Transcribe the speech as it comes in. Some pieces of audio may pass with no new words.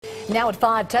Now at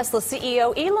 5, Tesla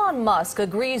CEO Elon Musk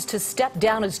agrees to step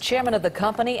down as chairman of the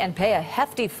company and pay a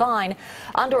hefty fine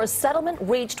under a settlement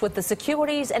reached with the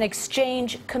Securities and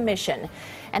Exchange Commission.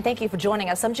 And thank you for joining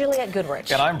us. I'm Juliette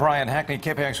Goodrich. And I'm Brian Hackney.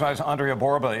 KPIX 5's Andria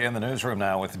Borba in the newsroom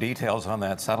now with details on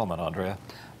that settlement. Andria.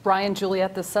 Brian,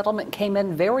 Juliette, the settlement came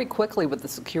in very quickly with the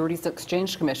Securities and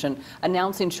Exchange Commission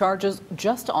announcing charges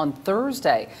just on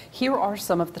Thursday. Here are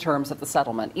some of the terms of the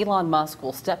settlement. Elon Musk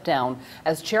will step down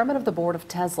as chairman of the board of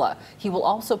Tesla. He will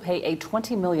also pay a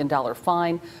 $20 million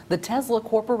fine. The Tesla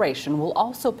Corporation will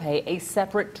also pay a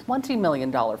separate $20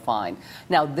 million fine.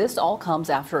 Now, this all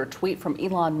comes after a tweet from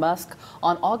Elon Musk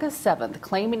on August 7th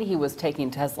claiming he was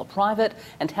taking Tesla private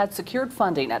and had secured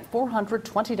funding at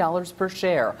 $420 per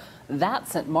share. That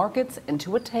sent markets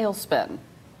into a tailspin.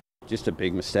 Just a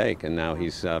big mistake, and now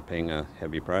he's paying a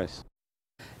heavy price.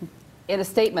 In a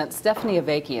statement, Stephanie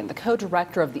Avakian, the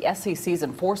co-director of the SEC's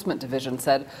Enforcement Division,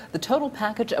 said the total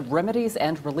package of remedies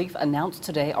and relief announced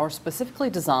today are specifically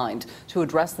designed to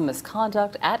address the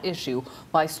misconduct at issue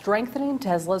by strengthening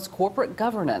Tesla's corporate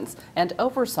governance and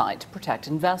oversight to protect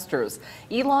investors.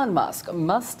 Elon Musk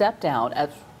must step down as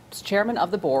chairman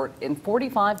of the board in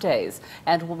 45 days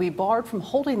and will be barred from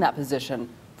holding that position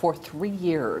for 3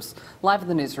 years. Live in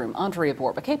the newsroom, Andria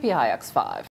Borba, KPIX 5.